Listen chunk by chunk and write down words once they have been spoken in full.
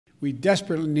We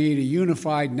desperately need a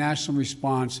unified national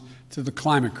response to the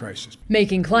climate crisis.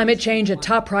 Making climate change a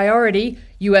top priority,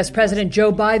 U.S. President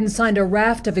Joe Biden signed a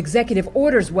raft of executive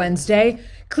orders Wednesday,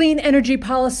 clean energy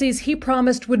policies he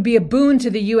promised would be a boon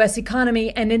to the U.S. economy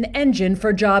and an engine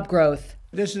for job growth.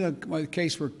 This is a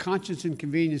case where conscience and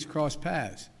convenience cross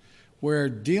paths, where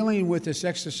dealing with this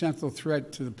existential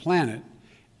threat to the planet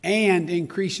and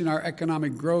increasing our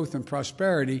economic growth and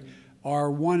prosperity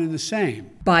are one and the same.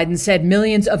 Biden said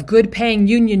millions of good-paying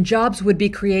union jobs would be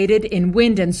created in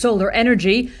wind and solar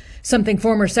energy, something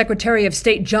former Secretary of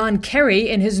State John Kerry,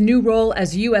 in his new role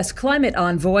as U.S. climate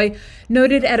envoy,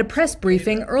 noted at a press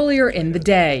briefing earlier in the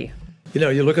day. You know,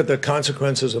 you look at the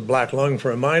consequences of black lung for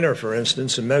a miner, for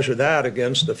instance, and measure that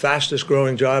against the fastest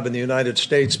growing job in the United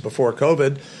States before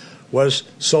COVID was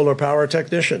solar power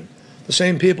technician. The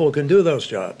same people can do those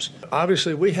jobs.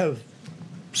 Obviously, we have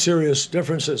serious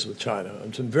differences with China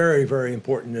on some very, very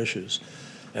important issues.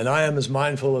 And I am as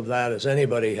mindful of that as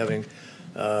anybody, having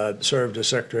served as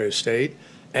Secretary of State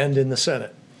and in the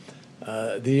Senate.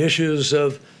 The issues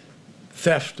of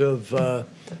theft of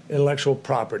intellectual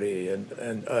property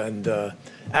and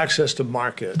access to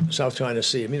market, South China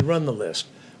Sea, I mean, run the list.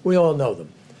 We all know them.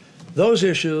 Those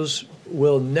issues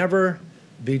will never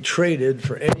be traded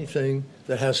for anything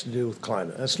that has to do with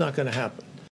climate. That's not going to happen.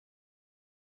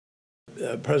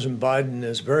 President Biden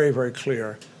is very, very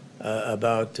clear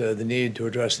about the need to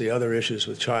address the other issues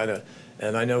with China.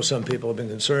 And I know some people have been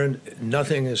concerned.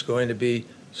 Nothing is going to be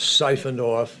siphoned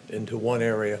off into one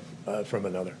area from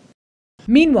another.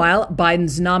 Meanwhile,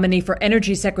 Biden's nominee for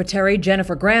Energy Secretary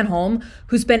Jennifer Granholm,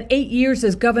 who spent 8 years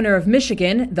as governor of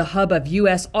Michigan, the hub of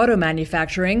U.S. auto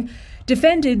manufacturing,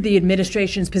 defended the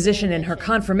administration's position in her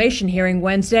confirmation hearing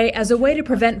Wednesday as a way to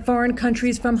prevent foreign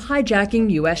countries from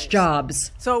hijacking U.S.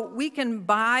 jobs. So we can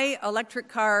buy electric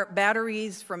car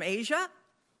batteries from Asia,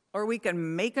 or we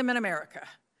can make them in America.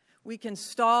 We can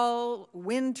install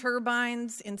wind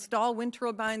turbines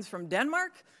from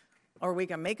Denmark, or we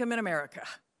can make them in America.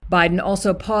 Biden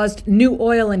also paused new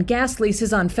oil and gas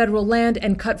leases on federal land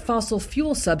and cut fossil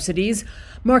fuel subsidies,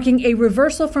 marking a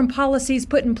reversal from policies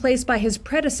put in place by his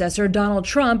predecessor, Donald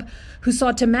Trump, who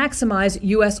sought to maximize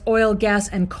U.S. oil, gas,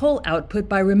 and coal output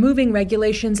by removing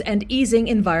regulations and easing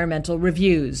environmental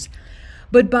reviews.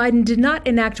 But Biden did not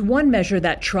enact one measure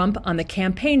that Trump, on the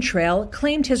campaign trail,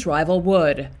 claimed his rival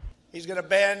would. He's going to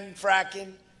ban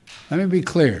fracking. Let me be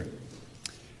clear,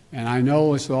 and I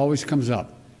know this always comes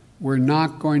up. We're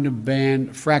not going to ban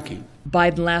fracking.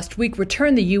 Biden last week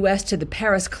returned the U.S. to the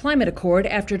Paris Climate Accord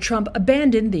after Trump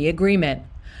abandoned the agreement.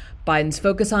 Biden's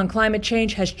focus on climate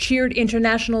change has cheered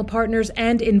international partners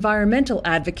and environmental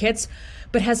advocates,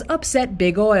 but has upset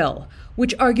big oil,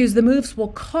 which argues the moves will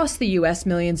cost the U.S.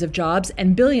 millions of jobs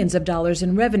and billions of dollars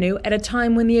in revenue at a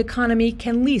time when the economy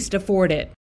can least afford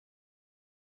it.